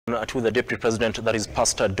To the Deputy President, that is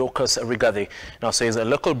Pastor Dorcas Rigathi, now says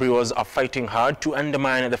local brewers are fighting hard to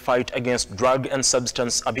undermine the fight against drug and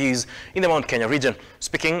substance abuse in the Mount Kenya region.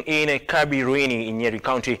 Speaking in a Kabi Ruini in Nyeri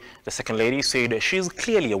County, the second lady said she is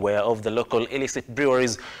clearly aware of the local illicit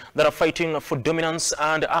breweries that are fighting for dominance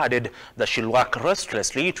and added that she'll work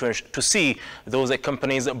restlessly to see those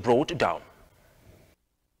companies brought down.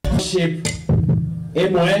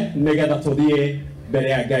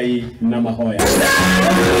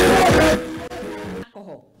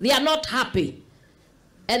 They are not happy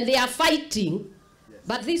and they are fighting,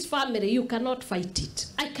 but this family, you cannot fight it.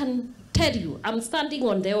 I can tell you, I'm standing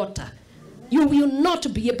on the altar. You will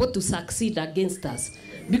not be able to succeed against us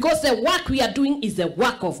because the work we are doing is the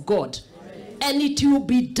work of God and it will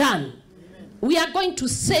be done. We are going to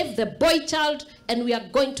save the boy child and we are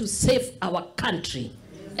going to save our country,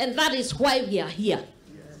 and that is why we are here.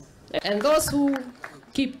 And those who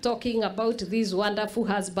keep talking about this wonderful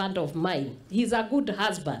husband of mine, he's a good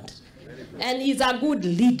husband and he's a good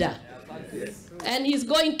leader and he's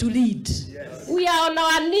going to lead. We are on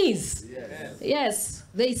our knees. Yes,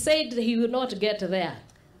 they said he will not get there.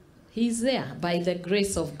 He's there by the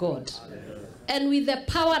grace of God. And with the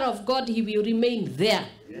power of God, he will remain there.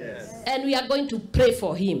 And we are going to pray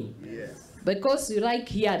for him. Because you like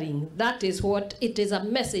hearing, that is what, it is a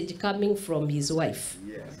message coming from his wife.